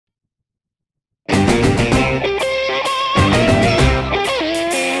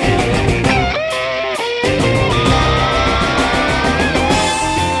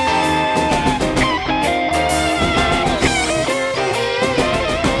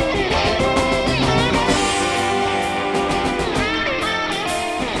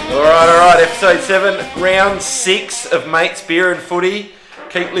Alright, episode 7, round 6 of Mates Beer and Footy.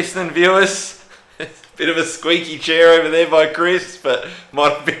 Keep listening, viewers. Bit of a squeaky chair over there by Chris, but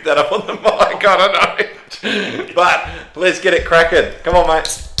might have picked that up on the mic, I don't know. But let's get it cracking. Come on,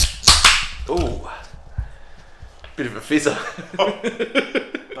 mate. Ooh, bit of a fizzer.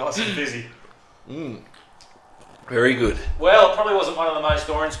 Nice and busy. Very good. Well, it probably wasn't one of the most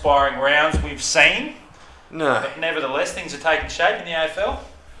awe-inspiring rounds we've seen. No. But nevertheless, things are taking shape in the AFL.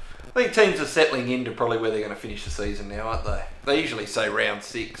 I think teams are settling into probably where they're going to finish the season now, aren't they? They usually say round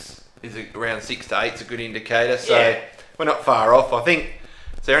 6 round 6 to 8 is a good indicator, so Yeah. we're not far off. I think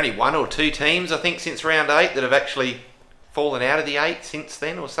there only 1 or 2 teams, I think, since round 8 that have actually fallen out of the 8 since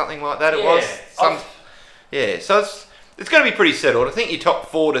then, or something like that. It was. So it's going to be pretty settled. I think your top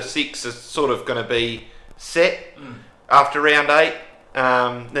 4 to 6 is sort of going to be set after round 8.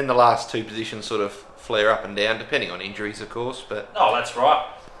 Then the last 2 positions sort of flare up and down, depending on injuries, of course. But Oh, that's right.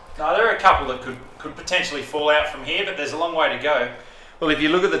 No, there are a couple that could potentially fall out from here, but there's a long way to go. well, if you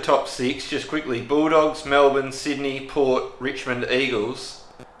look at the top 6, just quickly, Bulldogs, Melbourne, Sydney, Port, Richmond, Eagles.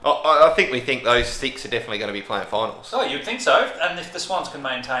 I think we think those 6 are definitely going to be playing finals. Oh, you'd think so. And if the Swans can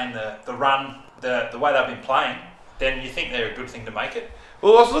maintain the run, the way they've been playing, then you think they're a good thing to make it.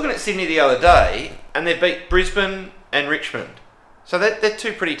 Well, I was looking at Sydney the other day, and they beat Brisbane and Richmond. So they're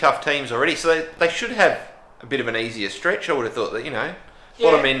 2 pretty tough teams already. So they should have a bit of an easier stretch. I would have thought that,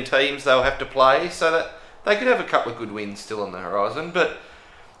 bottom end teams they'll have to play, so that they could have a couple of good wins still on the horizon. But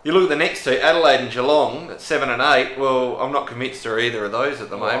you look at the next 2, Adelaide and Geelong at 7 and 8. Well, I'm not convinced to either of those at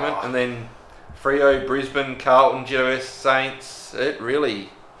the moment. And then Freo, Brisbane, Carlton, GWS, Saints. It really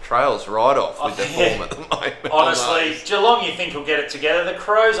trails right off with their form at the moment. Honestly, Geelong you think will get it together. The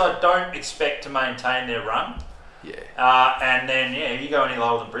Crows I don't expect to maintain their run. Yeah. And then, if you go any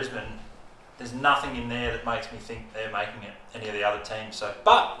lower than Brisbane, there's nothing in there that makes me think they're making it, any of the other teams. So,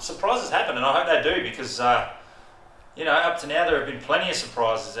 but surprises happen, and I hope they do, because, up to now there have been plenty of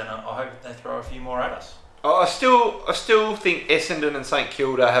surprises, and I hope they throw a few more at us. I still think Essendon and St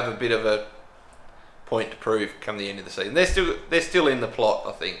Kilda have a bit of a point to prove come the end of the season. They're still in the plot,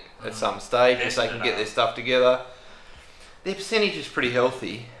 I think, at some stage, if they can get their stuff together. Their percentage is pretty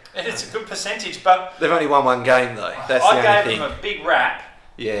healthy. And it's a good percentage, but They've only won 1 game though. That's I the gave only thing. them a big rap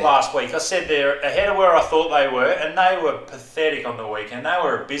Yeah. last week. I said they're ahead of where I thought they were, and they were pathetic on the weekend. They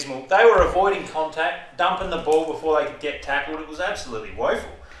were abysmal. They were avoiding contact, dumping the ball before they could get tackled. It was absolutely woeful.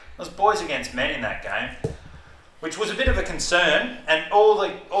 It was boys against men in that game, which was a bit of a concern, and all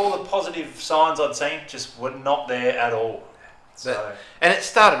the positive signs I'd seen just were not there at all. So And it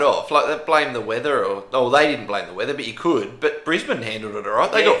started off like they blamed the weather, they didn't blame the weather, but you could. But Brisbane handled it all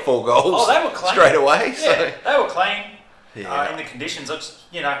right. They got 4 goals. Oh, they were clean straight away. Yeah, So. they were clean. Yeah. In the conditions,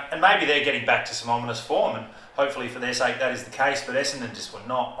 and maybe they're getting back to some ominous form, and hopefully for their sake that is the case. But Essendon just were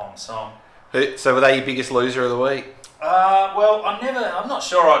not on song. So were they your biggest loser of the week? Well, I'm not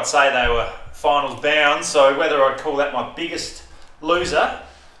sure I'd say they were finals bound. So whether I'd call that my biggest loser,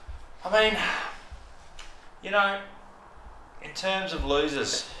 I mean, in terms of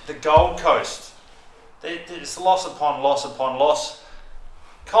losers, the Gold Coast, it's loss upon loss upon loss.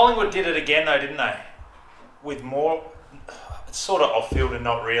 Collingwood did it again though, didn't they? With more. It's sort of off-field and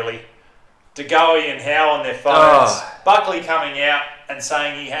not really. DeGoey and Howe on their phones. Buckley coming out and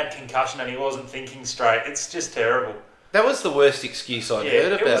saying he had concussion and he wasn't thinking straight. It's just terrible. That was the worst excuse I'd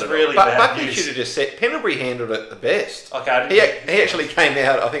heard about it. It was really but bad Buckley news. should have just said Pendlebury handled it the best. Okay, He actually came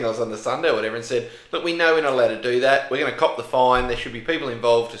out, I think I was on the Sunday or whatever, and said, look, we know we're not allowed to do that. We're going to cop the fine. There should be people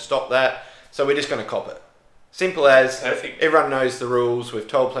involved to stop that. So we're just going to cop it. Simple as. Perfect. Everyone knows the rules. We've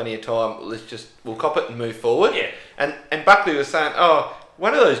told plenty of time. We'll cop it and move forward. Yeah. And Buckley was saying,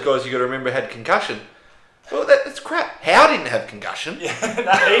 one of those guys you got to remember had concussion. Well, that's crap. Howe didn't have concussion. Yeah,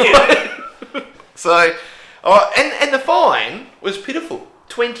 no, he didn't. So, and the fine was pitiful.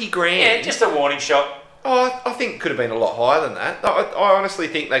 20 grand. Yeah, just a warning shot. I think it could have been a lot higher than that. I honestly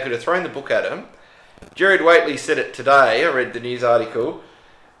think they could have thrown the book at him. Jared Waitley said it today. I read the news article.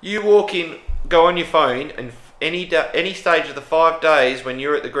 You walk in, go on your phone, and any stage of the 5 days when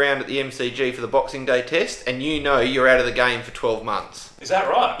you're at the ground at the MCG for the Boxing Day test, and you're out of the game for 12 months. Is that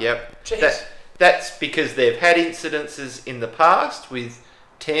right? Yep. Jeez. That's because they've had incidences in the past with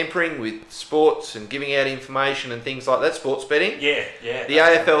tampering with sports and giving out information and things like that, sports betting. Yeah. The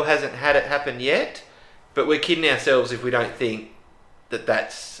AFL hasn't had it happen yet, but we're kidding ourselves if we don't think that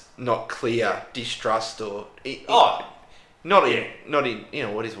that's not clear distrust or... Not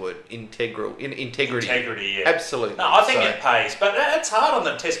in what is the word? Integrity. Integrity, yeah. Absolutely. No, I think it pays. But that's hard on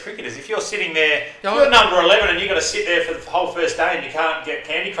the Test cricketers. If you're sitting there, you're number 11 and you've got to sit there for the whole first day and you can't get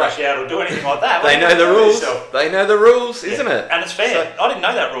Candy Crush out or do anything like that. They know the rules. They know the rules, isn't it? And it's fair. I didn't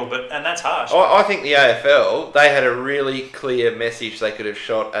know that rule, and that's harsh. I think the AFL, they had a really clear message they could have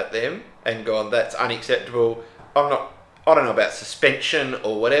shot at them and gone, that's unacceptable. I don't know about suspension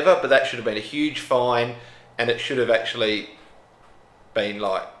or whatever, but that should have been a huge fine. And it should have actually been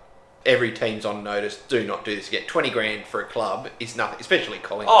like, every team's on notice, do not do this again. 20 grand for a club is nothing, especially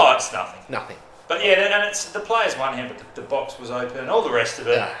Collingwood. Oh, it's nothing. Nothing. But yeah, and it's the players won here, but the box was open, all the rest of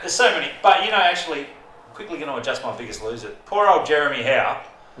it. Yeah. There's so many. But, actually, quickly going to adjust my biggest loser. Poor old Jeremy Howe.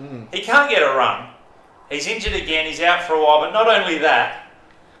 He can't get a run. He's injured again. He's out for a while. But not only that,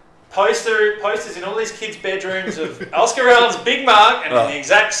 posters in all these kids' bedrooms of Oscar Allen's big mark, and in the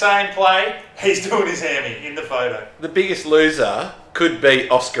exact same play, he's doing his hammy in the photo. The biggest loser could be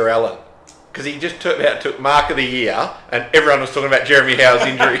Oscar Allen, because he just took mark of the year, and everyone was talking about Jeremy Howe's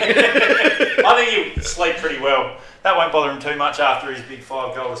injury. I think he'll sleep pretty well. That won't bother him too much after his big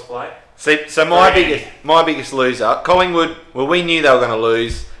 5-goal display. See, so my biggest loser, Collingwood. Well, we knew they were going to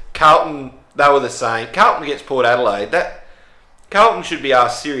lose. Carlton, they were the same. Carlton against Port Adelaide. Carlton should be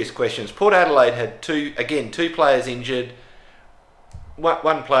asked serious questions. Port Adelaide had two players injured.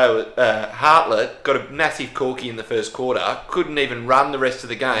 One player, Hartlett, got a massive corky in the first quarter, couldn't even run the rest of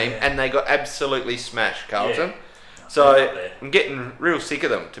the game, and they got absolutely smashed, Carlton. Yeah. So I'm getting real sick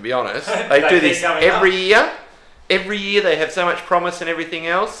of them, to be honest. They do this every year. Every year they have so much promise and everything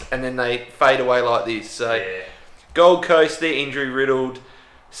else, and then they fade away like this. So Gold Coast, they're injury riddled.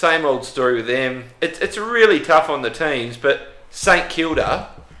 Same old story with them. It's really tough on the teams, but St Kilda,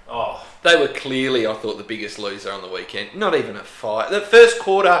 they were clearly, I thought, the biggest loser on the weekend. Not even a fight. The first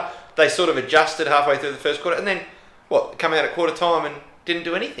quarter, they sort of adjusted halfway through the first quarter, and then, come out at quarter time and didn't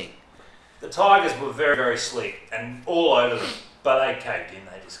do anything. The Tigers were very, very slick and all over them, but they caved in.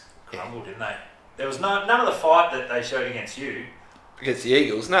 They just crumbled, didn't they? There was none of the fight that they showed against you. Against the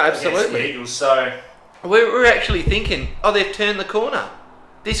Eagles? No, absolutely. Against the Eagles, so... We're actually thinking, they've turned the corner.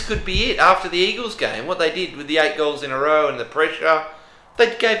 This could be it after the Eagles game. What they did with the 8 goals in a row and the pressure,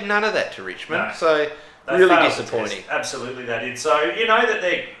 they gave none of that to Richmond. No, so really disappointing. Absolutely, they did. So you know that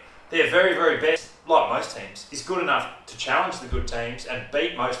they're very, very best, like most teams, is good enough to challenge the good teams and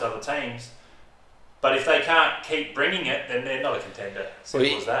beat most other teams. But if they can't keep bringing it, then they're not a contender.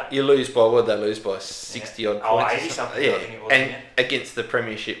 Simple as that. You lose by what? They lose by 60 odd points. 80 something. I think it was. And against the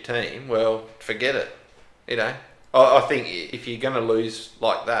premiership team, well, forget it. I think if you're going to lose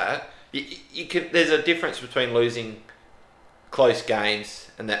like that, you can. There's a difference between losing close games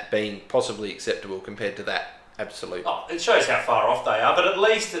and that being possibly acceptable compared to that absolute. It shows how far off they are, but at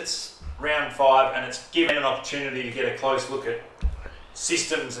least it's round 5 and it's given an opportunity to get a close look at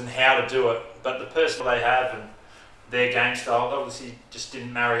systems and how to do it. But the person they have and their game style obviously just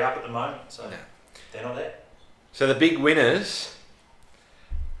didn't marry up at the moment, so they're not there. So the big winners,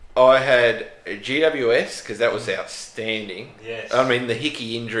 I had GWS, because that was outstanding. Yes. I mean, the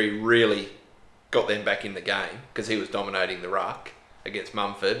Hickey injury really got them back in the game because he was dominating the ruck against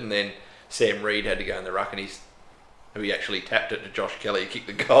Mumford, and then Sam Reid had to go in the ruck, and he actually tapped it to Josh Kelly, who kicked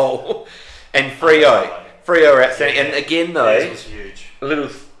the goal. And Freo are outstanding. Yeah. And again, though, theirs was huge. A little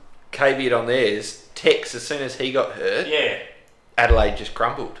caveat on theirs, Tex, as soon as he got hurt, yeah, Adelaide just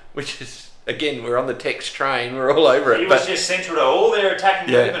crumbled, which is... Again, we're on the Tex train. We're all over it. He was just central to all their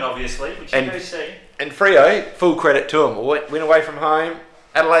attacking movement, obviously, which you do see. And Freo, full credit to them. Went away from home.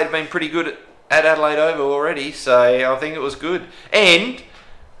 Adelaide have been pretty good at Adelaide Oval already, so I think it was good. And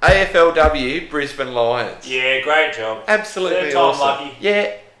AFLW, Brisbane Lions. Yeah, great job. Absolutely Third time awesome. lucky.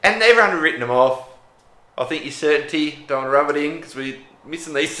 Yeah, and everyone had written them off. I think your certainty, don't want to rub it in, because we're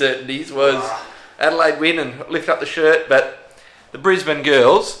missing these certainties, was Adelaide win and lift up the shirt, but... The Brisbane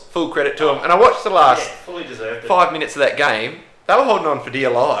girls, full credit to them. And I watched the last fully deserved 5 minutes of that game. They were holding on for dear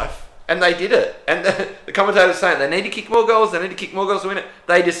life. And they did it. And the commentators saying they need to kick more goals, to win it.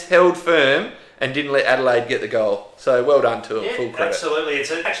 They just held firm and didn't let Adelaide get the goal. So well done to them, full credit. Absolutely.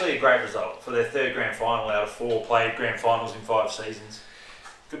 It's actually a great result for their 3rd grand final out of 4 played grand finals in 5 seasons.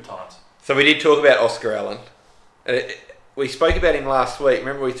 Good times. So we did talk about Oscar Allen. We spoke about him last week.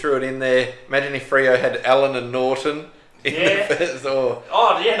 Remember we threw it in there. Imagine if Freo had Allen and Norton. No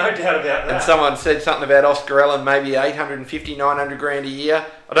doubt about that. And someone said something about Oscar Allen, maybe 850, 900 grand a year.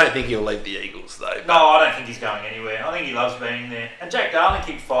 I don't think he'll leave the Eagles, though. No, I don't think he's going anywhere. I think he loves being there. And Jack Darling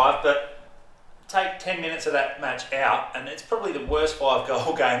kicked 5, but take 10 minutes of that match out, and it's probably the worst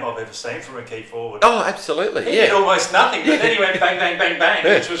 5-goal game I've ever seen from a key forward. Oh, absolutely. He did almost nothing, but then he went bang, bang, bang, bang,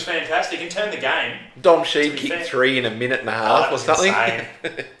 Yeah. which was fantastic, and turned the game. Dom Sheed be kicked fair. 3 in a minute and a half that or was something.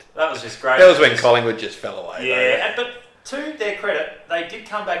 insane. That was just great. That was when Collingwood just fell away. Yeah, but to their credit, they did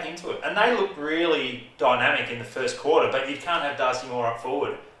come back into it, and they looked really dynamic in the first quarter. But you can't have Darcy Moore up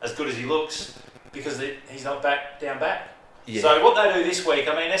forward as good as he looks because he's not down back. Yeah. So what they do this week,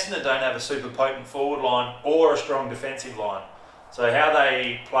 I mean, Essendon don't have a super potent forward line or a strong defensive line. So how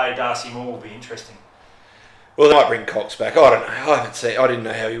they play Darcy Moore will be interesting. Well, they might bring Cox back. I don't know. I haven't seen. I didn't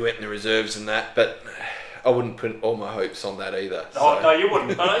know how he went in the reserves and that, but I wouldn't put all my hopes on that either. No, you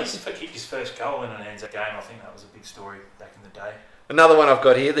wouldn't. But he kicked his first goal in an Anzac game. I think that was a big story back in the day. Another one I've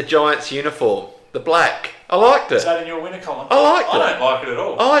got here: the Giants uniform, the black. I liked Is it. that in your winner column? I liked it. I don't like it at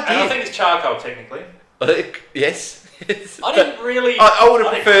all. Oh, I And I did. think it's charcoal technically. Yes. I didn't really. I would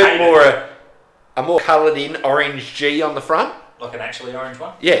have I didn't preferred hate more it. a more coloured in orange G on the front. Like an actually orange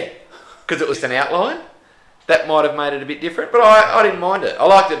one. Yeah, because it was an outline. That might have made it a bit different, but I didn't mind it. I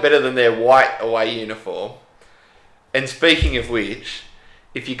liked it better than their white away uniform. And speaking of which,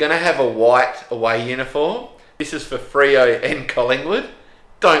 if you're going to have a white away uniform, this is for Freo and Collingwood,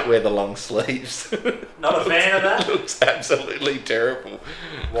 don't wear the long sleeves. Not a fan of that. Looks absolutely terrible.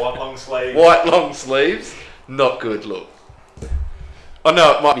 White long sleeve. White long sleeves, not good look. I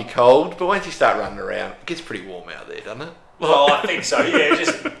know it might be cold, but once you start running around, it gets pretty warm out there, doesn't it? Well, I think so. Yeah,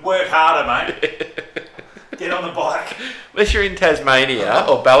 just work harder, mate. Get on the bike. Unless you're in Tasmania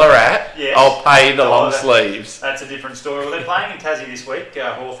or Ballarat, Yes. I'll pay the long that- sleeves. That's a different story. Well, they're playing in Tassie this week,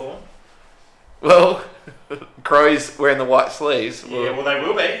 Hawthorn. Well, Crows wearing the white sleeves. Yeah, well, they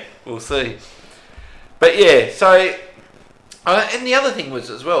will be. We'll see. But yeah, so... and the other thing was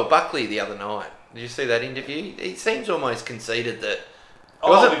as well, Buckley the other night. Did you see that interview? He seems almost conceded that he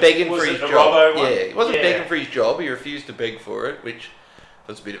wasn't begging for his the job. Robbo one? Yeah, he wasn't Yeah. begging for his job. He refused to beg for it, which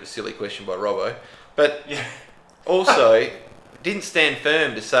was a bit of a silly question by Robbo. But Yeah. also, didn't stand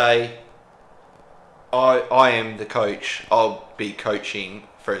firm to say, I am the coach. I'll be coaching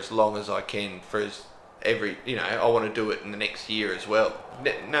for as long as I can, for as I want to do it in the next year as well.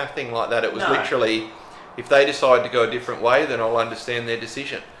 Nothing like that. It was No. literally, if they decide to go a different way, then I'll understand their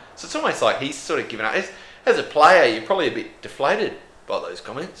decision. So it's almost like he's sort of given up. As a player, you're probably a bit deflated by those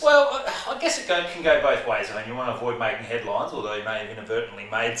comments. Well, I guess it can go both ways. I mean, you want to avoid making headlines, although he may have inadvertently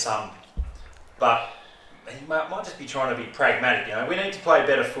made some. But he might just be trying to be pragmatic. You know, we need to play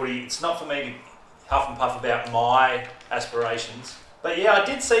better footy. It's not for me to huff and puff about my aspirations. But yeah, I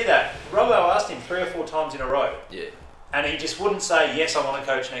did see that. Robbo asked him 3 or 4 times in a row, Yeah. and he just wouldn't say, yes, I want to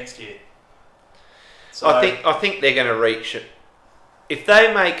coach next year. So, I think they're going to reach it. If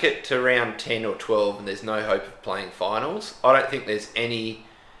they make it to round 10 or 12 and there's no hope of playing finals, I don't think there's any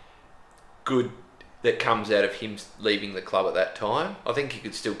good that comes out of him leaving the club at that time. I think he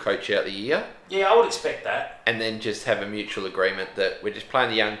could still coach out the year yeah, I would expect that. and then just have a mutual agreement that we're just playing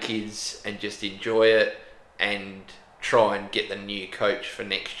the young kids and just enjoy it and try and get the new coach for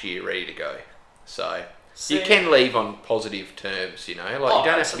next year ready to go. So See, you can leave on positive terms, you don't have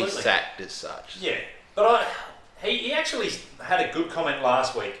absolutely. to be sacked as such. Yeah, but he actually had a good comment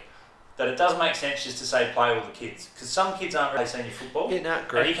last week that it does make sense just to say play all the kids, because some kids aren't really senior football. Yeah, no, And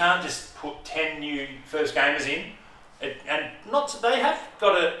great. he can't just put 10 new first gamers in. They have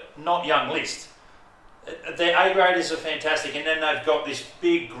got a not young list. Their A graders are fantastic, and then they've got this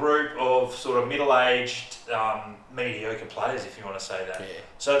big group of sort of middle-aged, mediocre players, if you want to say that. Yeah.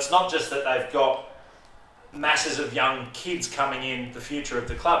 So it's not just that they've got masses of young kids coming in, the future of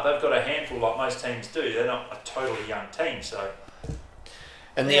the club. They've got a handful like most teams do. They're not a totally young team, so...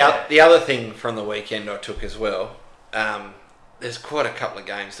 And Yeah. the other thing from the weekend I took as well, there's quite a couple of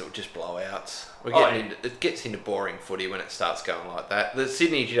games that were just blowouts. It gets into boring footy when it starts going like that. The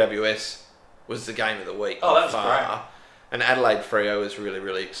Sydney GWS was the game of the week. Oh, by that was far. great. And Adelaide Freo was really,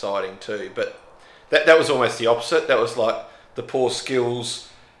 really exciting too. But that was almost the opposite. That was like the poor skills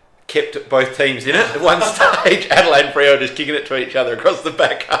kept both teams in it. At one stage, Adelaide and Freo just kicking it to each other across the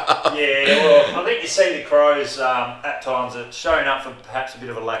back half. Yeah, well, I think you see the Crows at times are showing up for perhaps a bit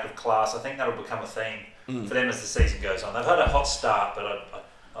of a lack of class. I think that'll become a theme for them as the season goes on. They've had a hot start, but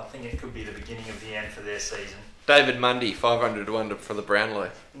I think it could be the beginning of the end for their season. David Mundy, 500 to 1 for the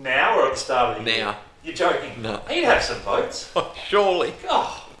Brownlow. Now or at the start of the year? Now. You're joking? No. He'd have some votes. Surely.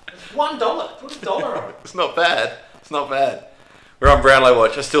 Oh, $1. Put $1 on it. It's not bad. It's not bad. We're on Brownlow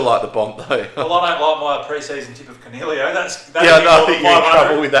watch. I still like the bomb though. Well, I don't like my pre-season tip of Cornelio. That's Yeah, no, I more think than you're in 500.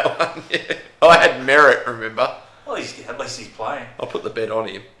 trouble with that one. Yeah. I had Merritt, remember? Well, at least he's playing. I'll put the bet on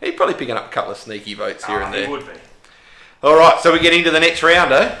him. He's probably picking up a couple of sneaky votes here and He there. would be. All right, so we get into the next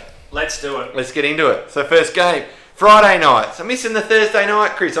round, eh? Let's do it. Let's get into it. So first game, Friday nights. I'm missing the Thursday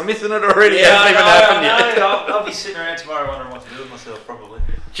night, Chris. I'm missing it already. It hasn't even happened yet. I'll be sitting around tomorrow wondering what to do with myself, probably.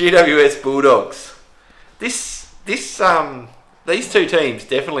 GWS Bulldogs. These two teams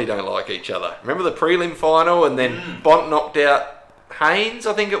definitely don't like each other. Remember the prelim final, and then Bont knocked out Haynes,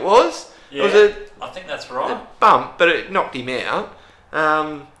 I think it was. Yeah, it was I think that's right. a bump, but it knocked him out.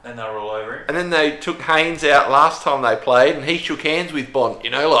 And they were all over him. And then they took Haynes out last time they played, and he shook hands with Bont.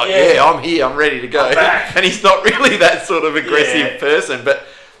 I'm here, I'm ready to go. I'm back. And he's not really that sort of aggressive person, but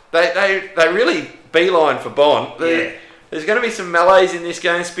they really beeline for Bont. There's going to be some melees in this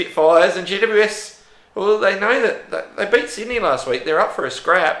game, Spitfires, and GWS, well, they know that they beat Sydney last week. They're up for a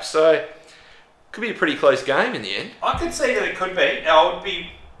scrap, so could be a pretty close game in the end. I could see that it could be.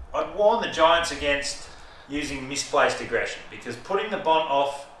 I'd warn the Giants against using misplaced aggression, because putting the Bont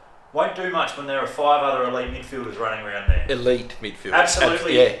off won't do much when there are 5 other elite midfielders running around there. Elite midfielders.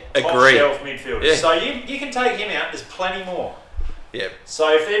 Absolutely. Top agree. shelf midfielders. Yeah. So you can take him out. There's plenty more. Yeah.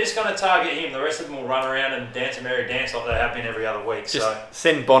 So if they're just going to target him, the rest of them will run around and dance a merry dance like they have been every other week. Just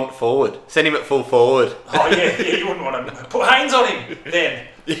send Bont forward. Send him at full forward. Oh yeah, you wouldn't want to put Haynes on him then.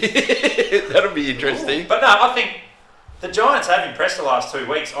 That'll be interesting. Ooh. But no, I think the Giants have impressed the last 2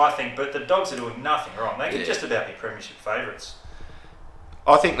 weeks, I think, but the Dogs are doing nothing wrong. They could just about be premiership favourites.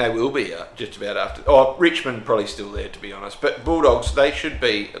 I think they will be just about after. Oh, Richmond probably still there, to be honest. But Bulldogs, they should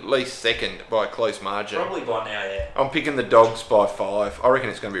be at least second by a close margin. Probably by now, yeah. I'm picking the Dogs by 5. I reckon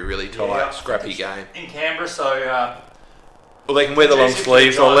it's going to be a really tight, Yeah, scrappy game. In Canberra, so... Well, they can wear the long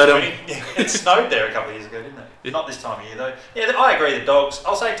sleeves. I'll let them. It snowed there a couple of years ago, didn't it? Yeah. Not this time of year, though. Yeah, I agree, the Dogs.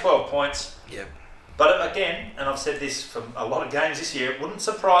 I'll say 12 points. Yep. But again, and I've said this for a lot of games this year, it wouldn't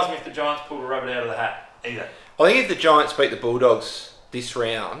surprise me if the Giants pulled a rabbit out of the hat either. I think if the Giants beat the Bulldogs this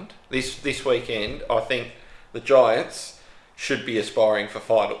round, this weekend, I think the Giants should be aspiring for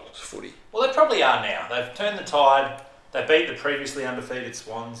finals footy. Well, they probably are now. They've turned the tide. They beat the previously undefeated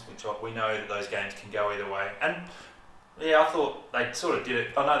Swans, which we know that those games can go either way. And yeah, I thought they sort of did it.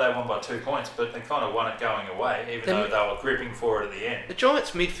 I know they won by 2 points, but they kind of won it going away, even though they were gripping for it at the end. The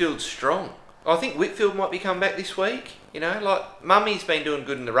Giants' midfield's strong. I think Whitfield might be coming back this week. Mummy's been doing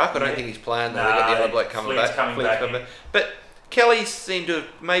good in the ruck. I don't think he's playing though. They've got the other bloke coming back. Coming back. But Kelly's seemed to have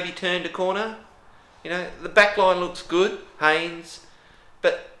maybe turned a corner. The back line looks good. Haynes.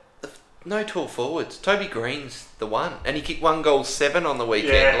 But no tall forwards. Toby Green's the one. And he kicked 1 goal 7 on the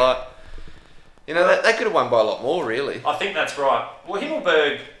weekend. Yeah. They could have won by a lot more, really. I think that's right. Well,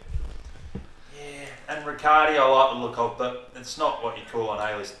 Himmelberg, and Riccardi I like the look of, but it's not what you call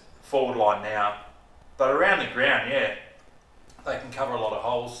an A-list forward line now. But around the ground, they can cover a lot of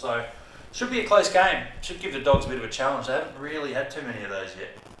holes, so should be a close game. Should give the Dogs a bit of a challenge. They haven't really had too many of those yet.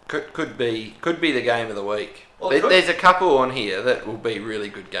 Could be the game of the week. Well, there's a couple on here that will be really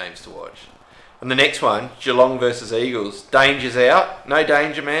good games to watch. And the next one, Geelong versus Eagles. Danger's out. No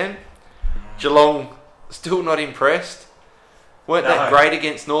danger, man. Geelong still not impressed. Weren't that great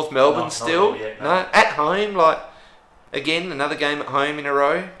against North Melbourne still? Not yet, no. At home, again, another game at home in a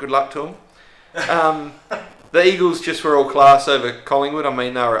row. Good luck to them. The Eagles just were all class over Collingwood. I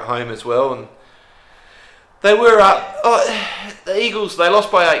mean, they were at home as well. And they were up. The Eagles, they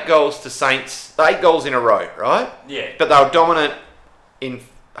lost by 8 goals to Saints. 8 goals in a row, right? Yeah. But they were dominant in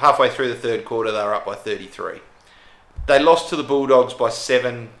halfway through the third quarter. They were up by 33. They lost to the Bulldogs by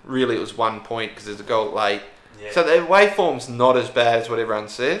 7. Really, it was 1 point because there's a goal late. Yeah. So their waveform's not as bad as what everyone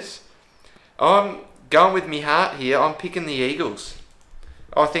says. I'm going with me heart here. I'm picking the Eagles.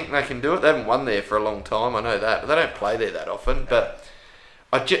 I think they can do it. They haven't won there for a long time. I know that. But they don't play there that often. But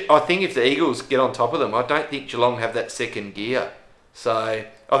I think if the Eagles get on top of them, I don't think Geelong have that second gear. So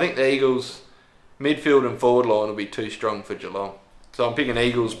I think the Eagles' midfield and forward line will be too strong for Geelong. So I'm picking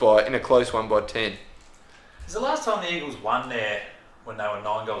Eagles in a close one by 10. Is the last time the Eagles won there when they were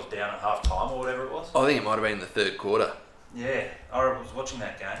 9 goals down at half time or whatever it was? I think it might have been in the third quarter. Yeah, I was watching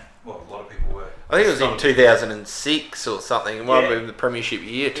that game. Well, a lot of people were. I think it was in 2006 or something. It might have been the premiership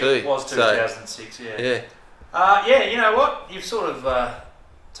year too. It was 2006, Yeah. You know what? You've sort of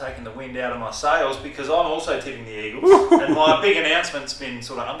taken the wind out of my sails because I'm also tipping the Eagles. And my big announcement's been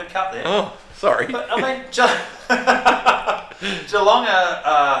sort of undercut there. Oh, sorry. But, I mean, Geelong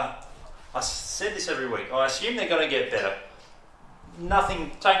I said this every week. I assume they're going to get better.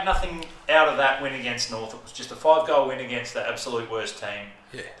 Take nothing out of that win against North. It was just a 5-goal win against the absolute worst team.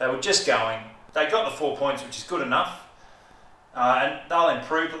 Yeah. They were just going. They got the 4 points, which is good enough. And they'll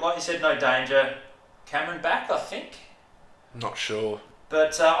improve. But like you said, no danger. Cameron back, I think. Not sure.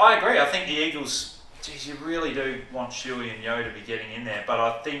 But I agree. I think the Eagles, you really do want Shuey and Yo to be getting in there. But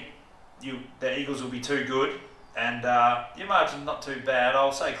I think the Eagles will be too good. And your margin's not too bad.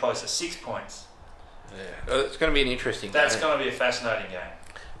 I'll say close to 6 points. Yeah, it's going to be an interesting That's game. going to be a fascinating game.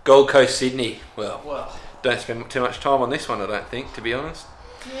 Gold Coast, Sydney. Well, Well, don't spend too much time on this one, I don't think, to be honest.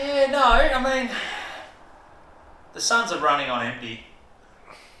 yeah, no, I mean, the Suns are running on empty.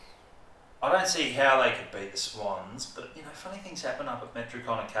 I don't see how they could beat the Swans, but, funny things happen up at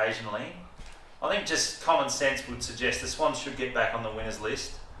Metricon occasionally. I think just common sense would suggest the Swans should get back on the winners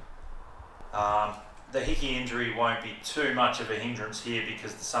list. The Hickey injury won't be too much of a hindrance here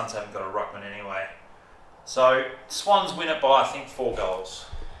because the Suns haven't got a ruckman anyway. So, Swans win it by, I think, 4 goals.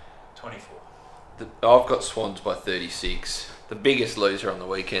 24. I've got Swans by 36. The biggest loser on the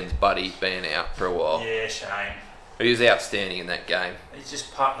weekend's Buddy being out for a while. Yeah, shame. He was outstanding in that game. He's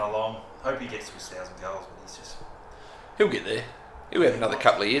just putting along. Hope he gets to his 1,000 goals, but he's just... He'll get there. He'll have another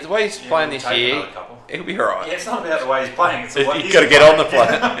couple of years. The way he's Yeah, playing we'll this take year, another couple. he'll be alright. Yeah, it's not about the way he's playing. It's the way You've got to get on the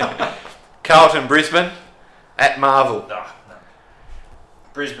play. Carlton, Brisbane, at Marvel. No.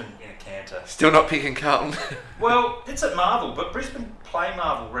 Brisbane in a canter. Still not picking Carlton. Well, it's at Marvel, but Brisbane play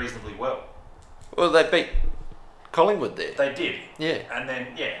Marvel reasonably well. Well, they beat Collingwood there. They did. Yeah. And then,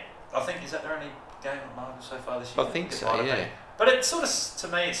 I think, is that their only game at Marvel so far this year? I think It so, might have yeah. been. But it sort of, to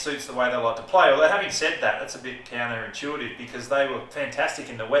me, it suits the way they like to play. Although, having said that, that's a bit counterintuitive because they were fantastic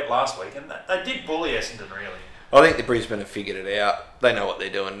in the wet last week and they did bully Essendon, really. I think the Brisbane have figured it out. They know what they're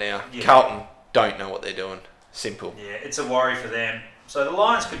doing now. Yeah. Carlton don't know what they're doing. Simple. Yeah, it's a worry for them. So the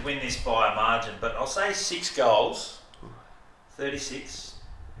Lions could win this by a margin, but I'll say 6 goals. 36.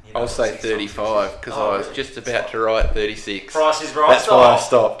 I'll say 35 because I was just about to write 36. Price is right. That's why I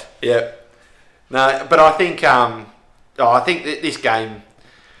stopped. Yep. No, but I think I think that this game.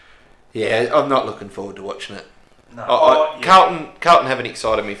 Yeah, I'm not looking forward to watching it. No. Carlton haven't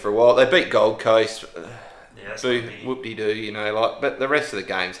excited me for a while. They beat Gold Coast. Yeah, that's Boo, not big. whoop-de-doo, but the rest of the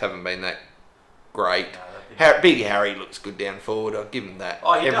games haven't been that great. No, that'd be- Big Harry looks good down forward. I'll give him that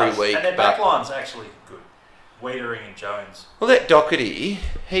Oh, he every does. week. And their but backline's actually good. Wiedering and Jones. well, that Doherty,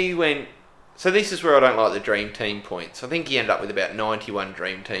 he went. So this is where I don't like the Dream Team points. I think he ended up with about 91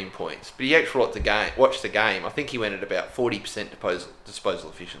 Dream Team points, but he actually watched the game. I think he went at about 40% disposal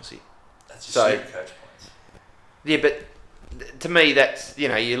efficiency. That's just So- super coach points. Yeah, but to me, that's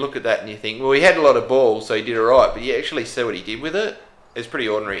you look at that and you think, well, he had a lot of balls, so he did all right. But you actually see what he did with it. It's pretty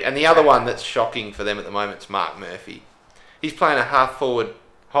ordinary. And the other one that's shocking for them at the moment is Mark Murphy. He's playing a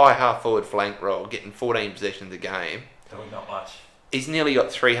high half forward flank role, getting 14 possessions a game. Doing not much. He's nearly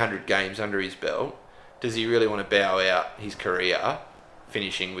got 300 games under his belt. Does he really want to bow out his career,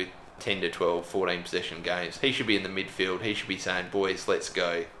 finishing with 10 to 12, 14 possession games? He should be in the midfield. He should be saying, boys, let's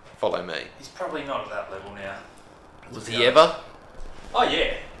go. Follow me. He's probably not at that level now. Was he ever? Oh,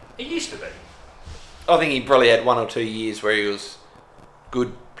 yeah. He used to be. I think he probably had 1 or 2 years where he was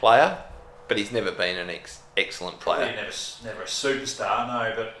good player, but he's never been an excellent Probably player. never a superstar,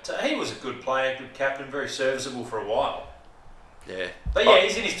 no, but he was a good player, good captain, very serviceable for a while. Yeah. But yeah,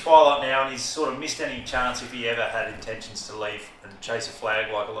 he's in his twilight now and he's sort of missed any chance if he ever had intentions to leave and chase a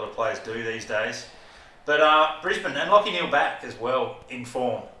flag like a lot of players do these days. But Brisbane and Lachie Neale back as well in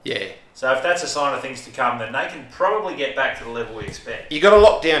form. Yeah. So if that's a sign of things to come, then they can probably get back to the level we expect. You got to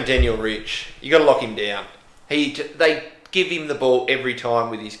lock down Daniel Rich. You got to lock him down. They give him the ball every time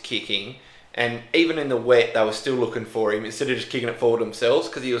with his kicking, and even in the wet, they were still looking for him instead of just kicking it forward themselves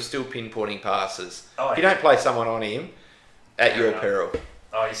because he was still pinpointing passes. Oh, if you yeah. don't play someone on him, at your peril.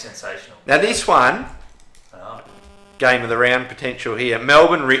 Oh, he's sensational. Now this one, Oh. game of the round potential here.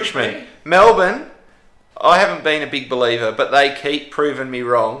 Melbourne, Richmond. be. Melbourne, I haven't been a big believer, but they keep proving me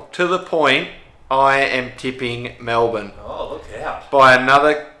wrong to the point I am tipping Melbourne Oh, look out. by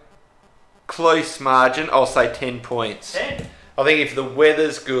another close margin. I'll say 10 points. 10. I think if the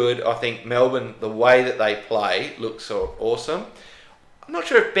weather's good, I think Melbourne, the way that they play, looks awesome. I'm not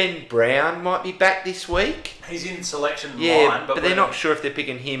sure if Ben Brown might be back this week. He's in selection Yeah, line, but they're not sure if they're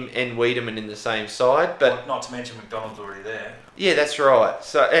picking him and Wiedemann in the same side. But not to mention McDonald's already there. yeah, that's right.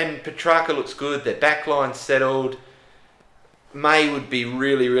 So and Petrarca looks good. Their backline's settled. May would be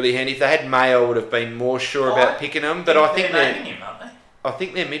really, really handy. If they had May, I would have been more sure about picking him. But I think they're naming him, aren't they? I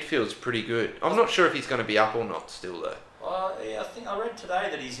think their midfield's pretty good. I'm not sure if he's going to be up or not still though. Well, yeah, I think I read today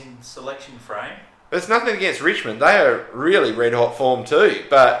that he's in selection frame. There's nothing against Richmond. They are really red hot form too.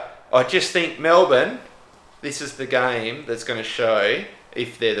 But I just think Melbourne, this is the game that's going to show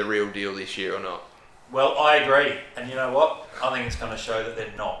if they're the real deal this year or not. Well, I agree. And you know what? I think it's going to show that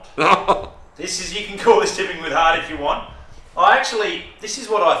they're not. You can call this tipping with heart if you want. This is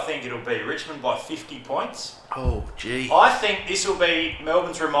what I think it'll be. Richmond by 50 points. Oh, gee. I think this will be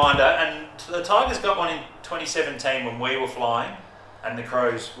Melbourne's reminder, and the Tigers got one in 2017 when we were flying. and the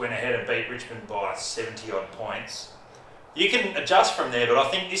Crows went ahead and beat Richmond by 70 odd points. You can adjust from there, but I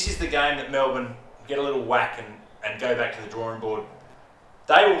think this is the game that Melbourne get a little whack and go back to the drawing board.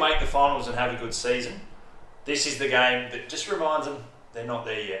 They will make the finals and have a good season. This is the game that just reminds them they're not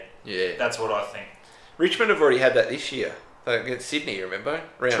there yet. Yeah. That's what I think. Richmond have already had that this year. They against Sydney, remember?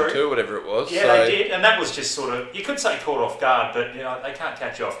 Round True. 2, whatever it was. Yeah, they did, and that was just sort of, you could say caught off guard, but you know they can't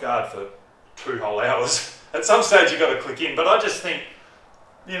catch you off guard for 2 whole hours. At some stage you've got to click in, but I just think,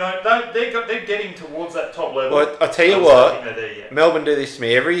 you know, they're getting towards that top level. Well, I tell you don't what, think they're there yet. Melbourne do this to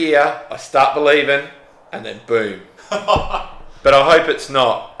me every year. I start believing, and then boom. But I hope it's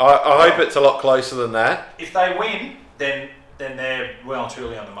not. I hope it's a lot closer than that. If they win, then they're well and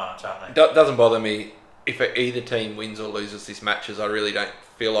truly on the march, aren't they? Doesn't bother me if either team wins or loses this matches. I really don't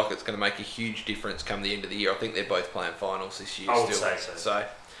feel like it's going to make a huge difference come the end of the year. I think they're both playing finals this year. I would still. say so.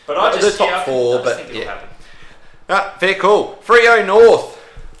 But I just the top 4, I but think it'll happen. Fair call. Freo North.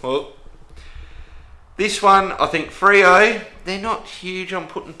 Well, this one, I think Freo, they're not huge on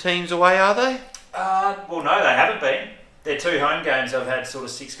putting teams away, are they? Well, no, they haven't been. Their 2 home games have had sort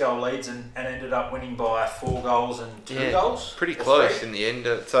of 6-goal leads and ended up winning by 4 goals and 2 goals. Pretty or close 3. in the end.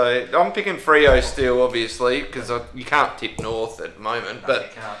 So I'm picking Freo still, obviously, because you can't tip North at the moment. No, But you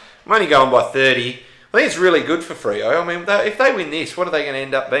can't. I'm only going by 30. I think it's really good for Freo. I mean, if they win this, what are they going to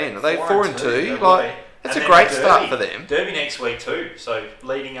end up being? Are they 4 and 2? They will Like, be. that's And a then great Derby. start for them. Derby next week too, so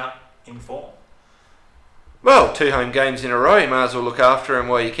leading up in form. Well, 2 home games in a row. You might as well look after them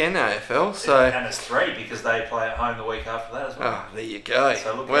while you can, AFL. So, And it's 3 because they play at home the week after that as well. oh, there you go.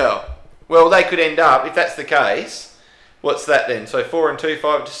 So look Well, they could end up, if that's the case, what's that then? So 4 and 2,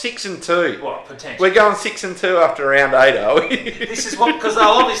 5 to 6 and 2. What, potentially? We're going 6 and 2 after round 8, are we? This is what, because they'll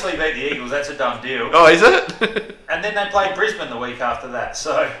obviously beat the Eagles, that's a done deal. Oh, is it? And then they play Brisbane the week after that,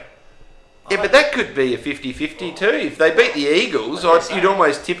 so... Yeah, but that could be a 50-50 too. If they beat the Eagles, you'd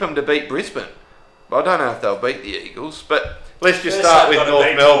almost tip them to beat Brisbane. But I don't know if they'll beat the Eagles. But let's just First start they've with got to North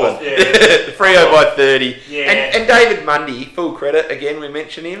beat Melbourne. North, yeah. Freo by 30. Yeah. And David Mundy, full credit, again, we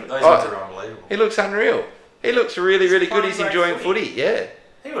mentioned him. Those ones are unbelievable. He looks unreal. He looks really, really good. He's playing enjoying great footy, yeah.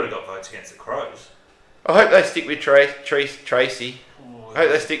 He would have got votes against the Crows. I hope they stick with Tracy. I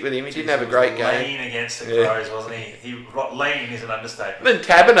hope they stick with him. He didn't have a great game. Lean against the Yeah. Crows, wasn't he? Lean is an understatement. Then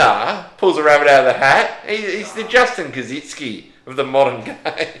Tabernar pulls a rabbit out of the hat. He's the Justin Kazitsky of the modern game.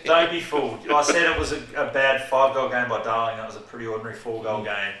 Don't be fooled. I said it was a bad 5-goal game by Darling. That was a pretty ordinary 4-goal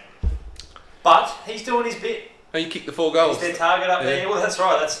game. But he's doing his bit. Oh, you kicked the 4 goals. He's their target up Yeah. there. Well, that's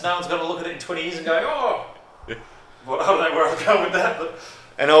right. No one's going to look at it in 20 years and go, oh. Well, I don't know where I'm going with that. But...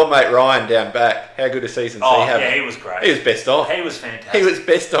 And old mate Ryan down back. How good a season Oh, he had? yeah, he was great. He was best on. He was fantastic. He was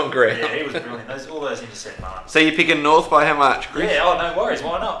best on ground. Yeah, he was brilliant. All those intercept marks. So you're picking North by how much, Chris? Yeah, no worries.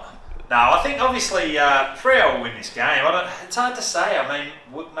 Why not? No, I think obviously Freo will win this game. It's hard to say. I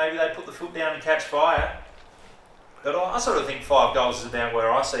mean, maybe they put the foot down and catch fire. But I sort of think 5 goals is about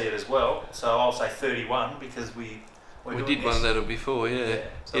where I see it as well. So I'll say 31 because we did one that'll before, yeah.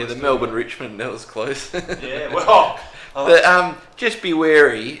 so Yeah, let's the do Melbourne it. Richmond, that was close. Yeah, well... But just be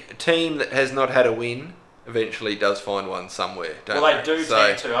wary. A team that has not had a win eventually does find one somewhere, don't Well, they do So-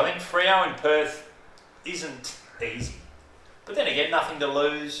 tend to. I think Freo in Perth isn't easy. But then again, nothing to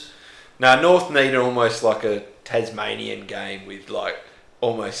lose. No, North need almost like a Tasmanian game with like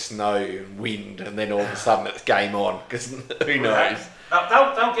almost snow and wind, and then all of a sudden it's game on because who knows?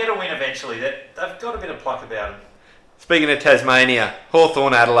 No, they'll get a win eventually. They've got a bit of pluck about them. Speaking of Tasmania,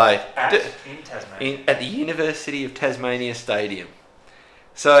 Hawthorn Adelaide In Tasmania. at the University of Tasmania Stadium.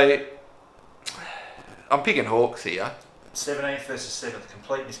 So I'm picking Hawks here. 17th versus 7th,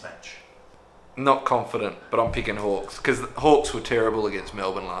 complete mismatch. Not confident, but I'm picking Hawks because Hawks were terrible against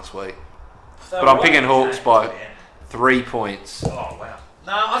Melbourne last week. They But I'm were picking right Hawks in by the end. 3 points. Oh wow!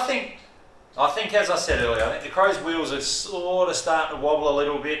 No, I think as I said earlier, I think the Crows' wheels are sort of starting to wobble a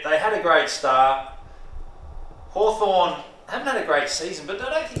little bit. They had a great start. Hawthorn haven't had a great season, but I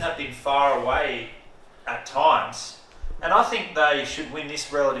don't think they've been far away at times. And I think they should win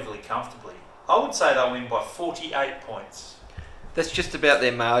this relatively comfortably. I would say they'll win by 48 points. That's just about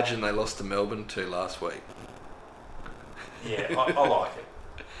their margin they lost to Melbourne to last week. Yeah, I like it.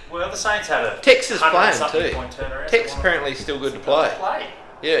 Well, the Saints had a Tex is playing 100-something too. point turnaround. Tex apparently still good to play.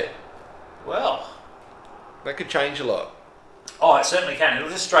 Yeah, Well, that could change a lot. oh, it certainly can. It'll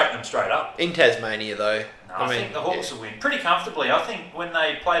just straighten them straight up. In Tasmania though, No, I think the Hawks will win pretty comfortably. I think when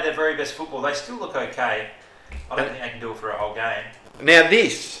they play their very best football, they still look okay. I don't think they can do it for a whole game. Now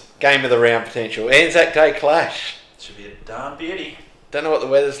this game of the round potential, Anzac Day clash. Should be a darn beauty. Don't know what the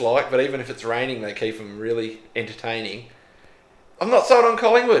weather's like, but even if it's raining, they keep them really entertaining. I'm not sold on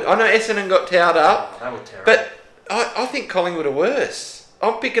Collingwood. I know Essendon got towed up, Oh, they were terrible. but I think Collingwood are worse.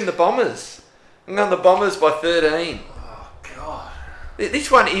 I'm picking the Bombers. I'm going the Bombers by 13. Oh, God. This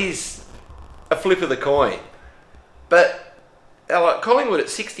one is a flip of the coin. But like Collingwood at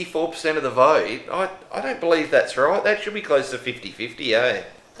 64% of the vote, I don't believe that's right. That should be close to 50-50, eh?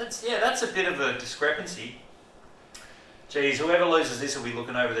 That's a bit of a discrepancy. Geez, whoever loses this will be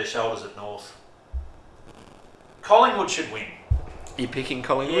looking over their shoulders at North. Collingwood should win. You picking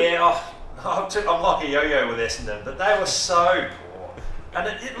Collingwood? Yeah, I'm like a yo-yo with Essendon, but they were so poor.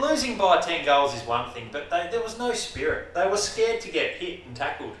 And losing by 10 goals is one thing, but there was no spirit. They were scared to get hit and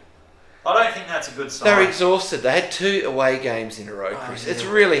tackled. I don't think that's a good sign. They're exhausted. They had 2 away games in a row, Chris. It's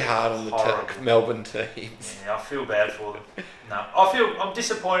really hard on the Melbourne teams. Yeah, I feel bad for them. No, I'm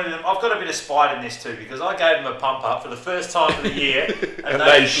disappointed in them. I've got a bit of spite in this too because I gave them a pump up for the first time of the year and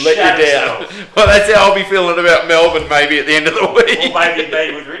they let you down. Well, that's how I'll be feeling about Melbourne maybe at the end of the week. Or maybe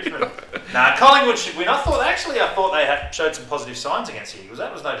me with Richmond. Nah, Collingwood should win. I thought they had showed some positive signs against the Eagles.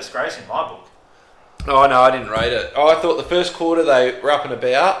 That was no disgrace in my book. Oh no, I didn't rate it. I thought the first quarter they were up and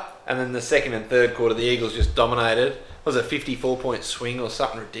about, and then the second and third quarter the Eagles just dominated. It was a 54-point swing or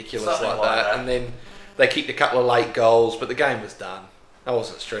something ridiculous like that. And then they kicked a couple of late goals, but the game was done. I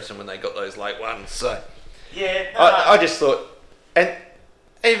wasn't stressing when they got those late ones. So yeah, I just thought, and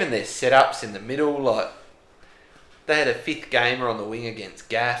even their setups in the middle, like they had a 5th gamer on the wing against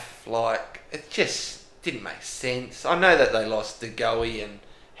Gaff. Like it just didn't make sense. I know that they lost to Goey and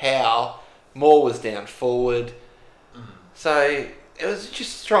Howe. Moore was down forward, so it was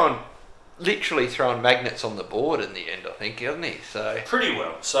just literally throwing magnets on the board in the end. I think, isn't he? So pretty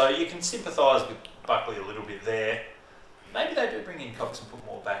well. So you can sympathise with Buckley a little bit there. Maybe they do bring in Cox and put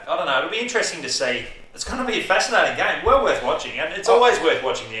more back. I don't know. It'll be interesting to see. It's going to be a fascinating game. Well worth watching, and it's always worth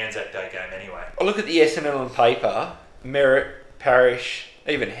watching the Anzac Day game anyway. I look at the SNL on paper. Merritt, Parrish,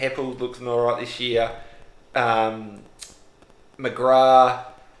 even Heppel looks alright this year. McGrath.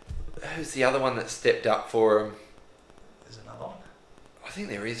 Who's the other one that stepped up for him? There's another one. I think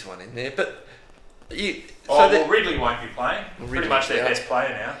there is one in there, but Ridley won't be playing. Pretty much their best player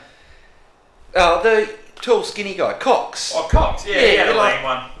now. Oh, the tall, skinny guy, Cox. Oh, Cox. Yeah, he had a lean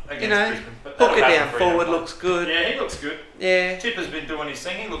one against Brisbane. Hooker down forward looks good. Yeah, he looks good. Yeah. Tipper's been doing his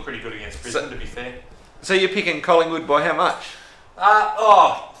thing. He looked pretty good against Brisbane, to be fair. So you're picking Collingwood by how much?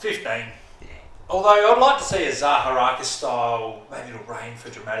 15. Although I'd like to see a Zaharakis style, maybe it'll rain for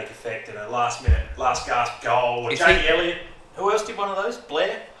dramatic effect and a last gasp goal. Or Jamie Elliott. Who else did one of those?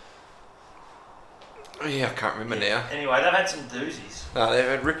 Blair? Oh, yeah, I can't remember now. Anyway, they've had some doozies. No, they've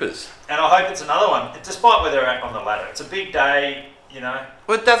had rippers. And I hope it's another one, despite where they're at on the ladder. It's a big day, you know.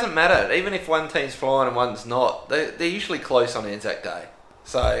 Well, it doesn't matter. Even if one team's flying and one's not, they're usually close on Anzac Day.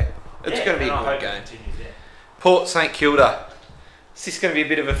 So it's going to be a good game. Port St Kilda. Is this going to be a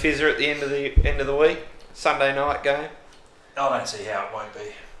bit of a fizzer at the end of the week? Sunday night game? I don't see how it won't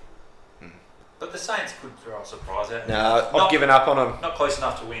be. But the Saints could throw a surprise out. No, I've given up on them. Not close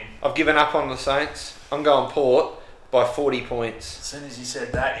enough to win. I've given up on the Saints. I'm going Port by 40 points. As soon as you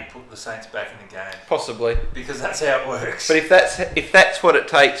said that, you put the Saints back in the game. Possibly. Because that's how it works. But if that's what it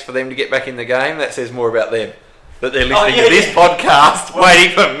takes for them to get back in the game, that says more about them. That they're listening to this podcast,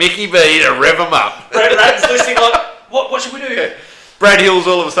 waiting for Mickey B to rev them up. Brad Rad's listening like, what should we do? Brad Hill's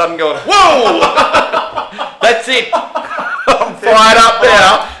all of a sudden going, whoa! That's it. I'm fired up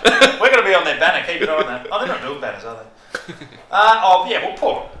now. We're going to be on their banner. Keep an eye on that. Oh, they're not real banners, are they?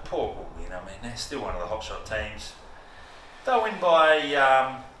 Port will win. I mean, they're still one of the hotshot teams. They'll win by,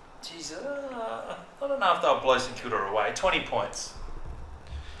 I don't know if they'll blow St Kilda away. 20 points.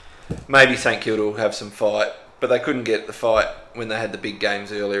 Maybe St Kilda will have some fight, but they couldn't get the fight when they had the big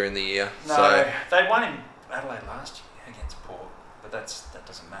games earlier in the year. No, they won in Adelaide last year against Port, but that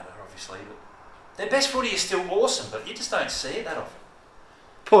doesn't matter, obviously. But their best footy is still awesome, but you just don't see it that often.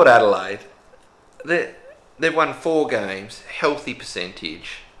 Port Adelaide, they've won 4 games, healthy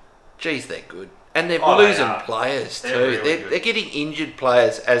percentage. Geez, they're good. And they're losing players too. They're getting injured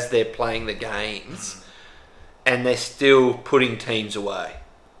players as they're playing the games, and they're still putting teams away.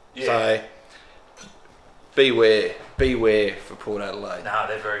 Yeah. So beware for Port Adelaide. No,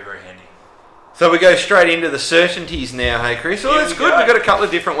 they're very, very handy. So we go straight into the certainties now, hey Chris? Well, that's good. We've got a couple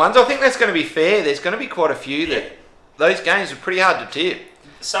of different ones. I think that's going to be fair. There's going to be quite a few that those games are pretty hard to tip.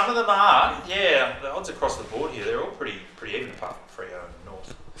 Some of them are, yeah. The odds across the board here, they're all pretty even apart from Freo and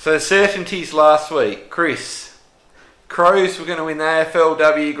North. So certainties last week. Chris, Crows were going to win the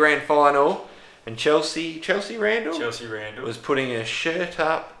AFLW Grand Final, and Chelsea Randall was putting a shirt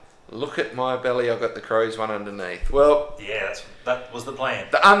up Look at my belly, I've got the Crows one underneath. Well, Yeah, that was the plan.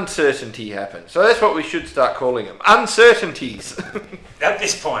 the uncertainty happened. So that's what we should start calling them. Uncertainties. At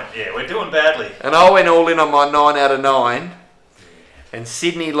this point, yeah, we're doing badly. And I went all in on my 9 out of 9. And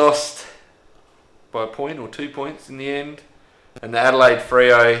Sydney lost by a point or 2 points in the end. And the Adelaide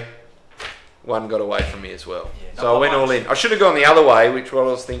Freo, one got away from me as well. Yeah, So I went all in. I should have gone the other way, which what I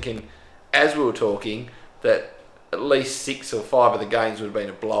was thinking as we were talking, that at least 6 or 5 of the games would have been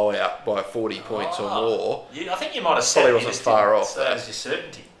a blowout by 40 points or more. I think you might have said Probably it, wasn't you just far didn't off say it that. as your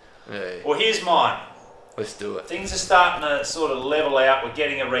certainty. Yeah, Well, here's mine. let's do it. Things are starting to sort of level out. We're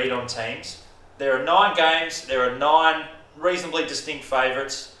getting a read on teams. There are 9 games. There are 9 reasonably distinct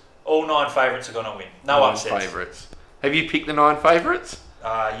favourites. All 9 favourites are going to win. No 9 upsets. favourites. Have you picked the 9 favourites?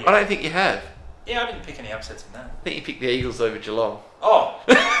 Yeah. I don't think you have. Yeah, I didn't pick any upsets in that. I think you picked the Eagles over Geelong. Oh.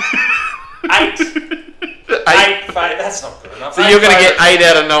 8. 8 that's not good enough. So you're going to get 8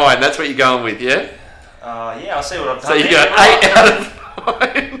 out of 9. That's what you're going with, yeah? Yeah, I'll see what I've done. So you there. got 8 out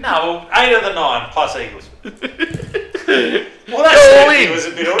of 9. No, well, 8 of the 9 plus Eagles. Well, Go that all certainty in. was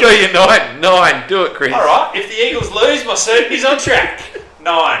a bit Go ordinary. your 9. 9. Do it, Chris. All right, if the Eagles lose, my certainty's on track.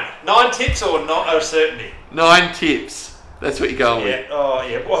 9. 9 tips or not a certainty? 9 tips. That's what you're going with. Yeah. Oh,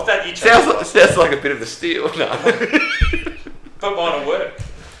 yeah. Well, that you Sounds like a bit of a steal. No. But mine will work.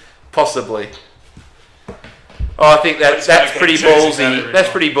 Possibly. Oh, I think It's that's gonna pretty get jerseys out ballsy. every That's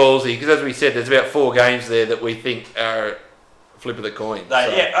time. pretty ballsy because, as we said, there's about 4 games there that we think are flip of the coin. So.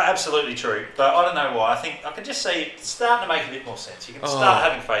 Yeah, absolutely true. But I don't know why. I think I can just see it starting to make a bit more sense. You can start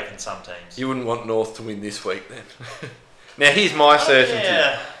having faith in some teams. You wouldn't want North to win this week then. Now, here's my certainty.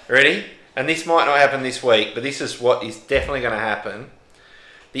 Yeah. Ready? And this might not happen this week, but this is what is definitely going to happen.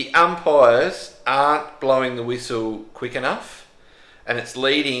 The umpires aren't blowing the whistle quick enough, and it's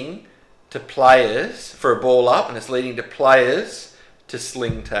leading to players for a ball up, and it's leading to players to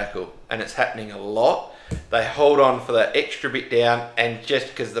sling tackle, and it's happening a lot. They hold on for that extra bit down, and just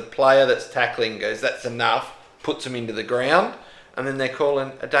because the player that's tackling goes, that's enough, puts them into the ground, and then they're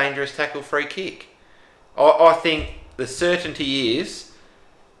calling a dangerous tackle free kick. I think the certainty is,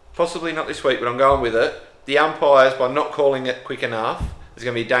 possibly not this week, but I'm going with it, the umpires, by not calling it quick enough, there's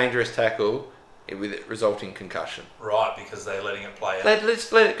going to be a dangerous tackle with it resulting concussion. Right, because they're letting it play out.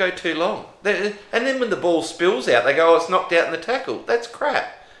 Let's let it go too long. And then when the ball spills out, they go, oh, it's knocked out in the tackle. That's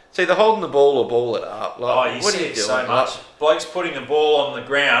crap. It's either holding the ball or ball it up. Like, You what see are you it doing? so much. Bloke's putting the ball on the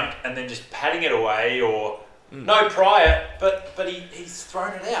ground and then just patting it away, or no prior, but he's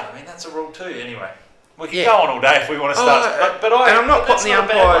thrown it out. I mean, that's a rule too. Anyway, we can go on all day if we want to start. And I'm not putting the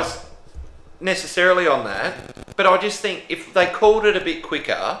umpires necessarily on that, but I just think if they called it a bit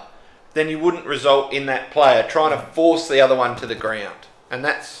quicker, then you wouldn't result in that player trying to force the other one to the ground. And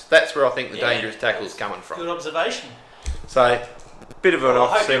that's where I think the dangerous tackle is coming from. Good observation. So, bit of an I hope you're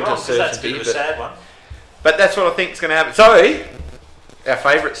off-centre wrong, 'cause that's a bit certainty, of a sad one. but that's what I think is going to happen. So, our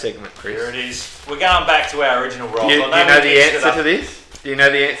favourite segment, Chris. Here it is. We're going back to our original role. Do you know the answer to this? Do you know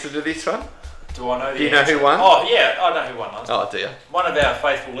the answer to this one? Do I know the Do you know answer? who won? Oh, yeah, I know who won last. Oh, dear. One of our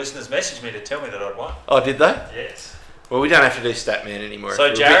faithful listeners messaged me to tell me that I'd won. Oh, did they? Yes. Well, we don't have to do Statman anymore. So,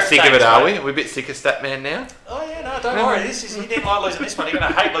 We're a Jared, bit sick of it, thanks, are mate. we? We're a bit sick of Statman now? Oh, yeah, no, don't worry. You didn't like losing this one. You're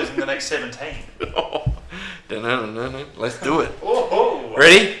going to hate losing the next 17. No. Let's do it. Oh,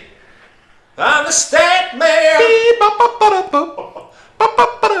 Ready? I'm the stat man.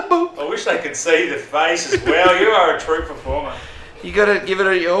 I wish they could see the face as well. You are a true performer. You got to give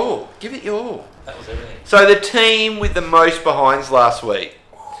it your all. Give it your all. That was everything. So the team with the most behinds last week.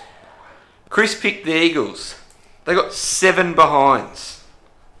 Chris picked the Eagles. They got 7 behinds.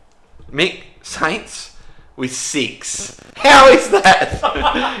 Mick, Saints with 6. How is that?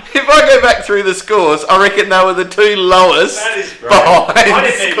 If I go back through the scores, I reckon they were the 2 lowest That is great. behind I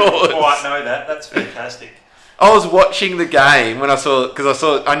didn't scores. even quite know that. That's fantastic. I was watching the game when I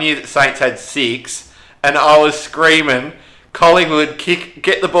knew that Saints had 6, and I was screaming, Collingwood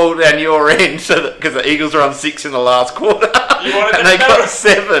get the ball down your end, because the Eagles are on 6 in the last quarter, and they got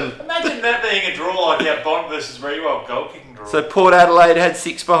 7. Imagine that being a draw like our Bond versus Rewell goal kicking draw. So Port Adelaide had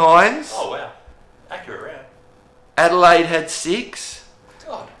 6 behinds. Oh wow, accurate round. Adelaide had 6.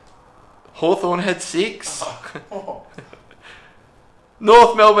 God. Hawthorn had 6. Oh.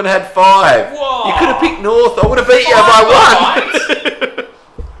 North Melbourne had 5. Whoa. You could have picked North. I would have beat you by 1.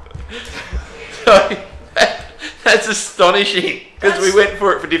 So, that's astonishing because we went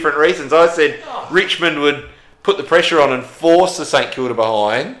for it for different reasons. I said Richmond would put the pressure on and force the St Kilda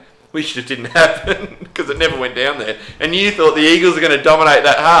behind, which just didn't happen because it never went down there. And you thought the Eagles are going to dominate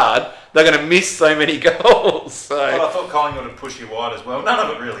that hard. They're going to miss so many goals. So Well, I thought Collingwood would push you wide as well. None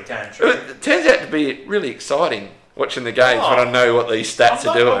of it really came true. it turns out to be really exciting watching the games when I know what these stats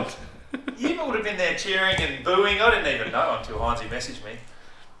are doing. You would have been there cheering and booing. I didn't even know until Heinzie messaged me.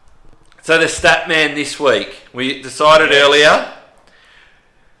 So the stat man this week, we decided earlier,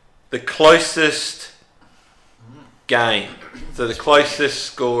 the closest game. So the closest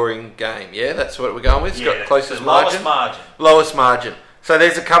scoring game. Yeah, that's what we're going with. It's got closest margin. Lowest margin. So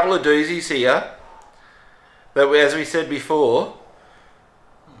there's a couple of doozies here. That we, as we said before,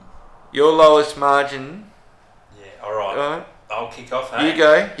 your lowest margin. Yeah, alright. I'll kick off. Hey? You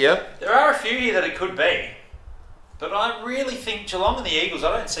go, yep. There are a few here that it could be. But I really think Geelong and the Eagles,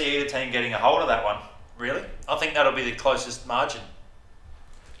 I don't see either team getting a hold of that one. Really? I think that'll be the closest margin.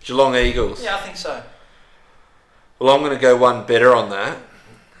 Geelong Eagles. Yeah, I think so. Well, I'm going to go one better on that.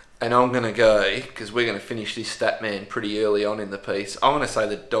 And I'm going to go, because we're going to finish this stat man pretty early on in the piece, I'm going to say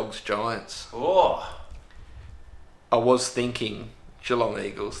the Dogs Giants. Oh. I was thinking Geelong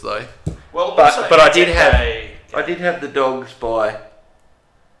Eagles though. Well, but I did have the Dogs by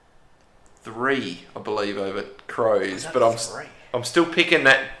 3, I believe, over Crows. But I'm still picking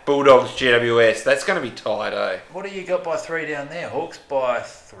that Bulldogs GWS. That's going to be tight, eh? What do you got by 3 down there? Hawks by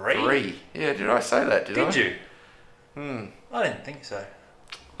 3? 3. Yeah, did I say that? Did you? I didn't think so.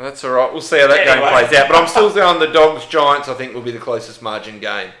 That's all right. We'll see how that game plays out. But I'm still saying the Dogs Giants. I think will be the closest margin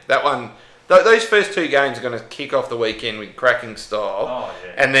game. That one. Those first 2 games are going to kick off the weekend with cracking style. Oh,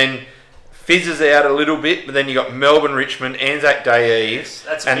 yeah. And then fizzes out a little bit, but then you got Melbourne, Richmond, Anzac Day Eve. Yes,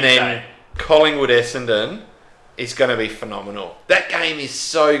 that's a and big then game. Collingwood, Essendon is going to be phenomenal. That game is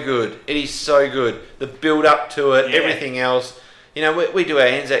so good. It is so good. The build up to it, everything else. You know, we do our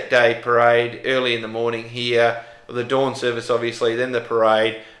Anzac Day parade early in the morning here, the dawn service obviously, then the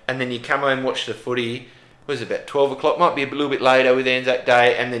parade, and then you come home and watch the footy. What is it, about 12 o'clock? Might be a little bit later with Anzac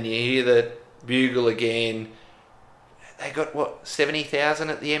Day, and then you hear the bugle again. They got 70,000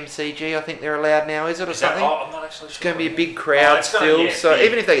 at the MCG. I think they're allowed now, is it, or something? I'm not actually sure. It's going to be a big crowd still. So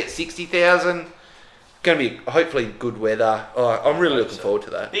even if they get 60,000, it's going to be hopefully good weather. I'm really looking forward to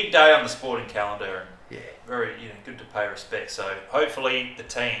that. Big day on the sporting calendar, and very good to pay respect. So hopefully the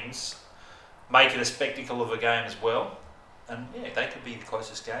teams make it a spectacle of a game as well, and they could be the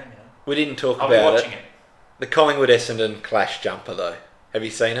closest game. We didn't talk I'll about be watching it. The Collingwood Essendon clash jumper though. Have you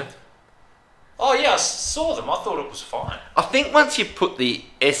seen them? Oh yeah, I saw them. I thought it was fine. I think once you put the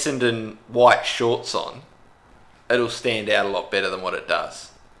Essendon white shorts on, it'll stand out a lot better than what it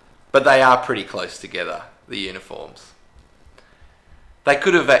does. But they are pretty close together, the uniforms. They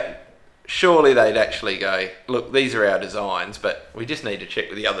could have... Surely they'd actually go, look, these are our designs, but we just need to check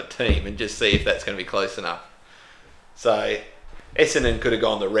with the other team and just see if that's going to be close enough. So Essendon could have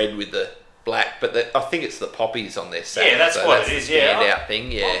gone the red with the black, but I think it's the poppies on their saddle. Yeah, that's so what it is. The standout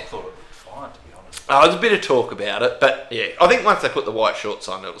thing, yeah. I thought it was fine, to be honest. There's a bit of talk about it, but yeah, I think once they put the white shorts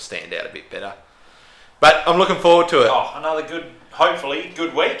on, it'll stand out a bit better. But I'm looking forward to it. Oh, another good, hopefully,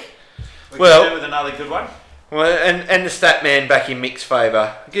 good week. We can do with another good one. Well, and the stat man back in Mick's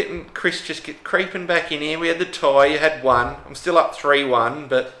favour. Getting Chris creeping back in here. We had the tie. You had 1. I'm still up 3-1,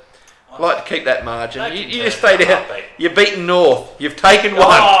 but I'd like to keep that margin. You just stay down. You're beaten North. You've taken 1.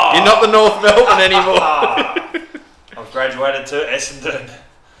 Oh. You're not the North Melbourne anymore. I've graduated to Essendon.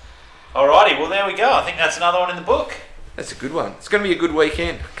 Alrighty, well there we go. I think that's another one in the book. That's a good one. It's going to be a good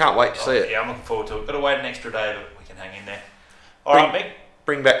weekend. Can't wait to see it. Yeah, I'm looking forward to it. Got to wait an extra day, but we can hang in there. Alright, Mick.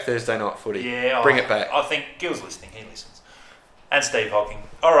 Bring back Thursday night footy. Yeah, bring it back. I think Gil's listening. He listens. And Steve Hocking.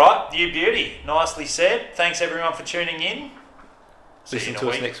 Alright, you beauty. Nicely said. Thanks everyone for tuning in. Listen to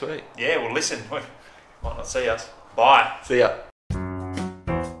us next week. Yeah, well listen. Might not see us. Bye. See ya.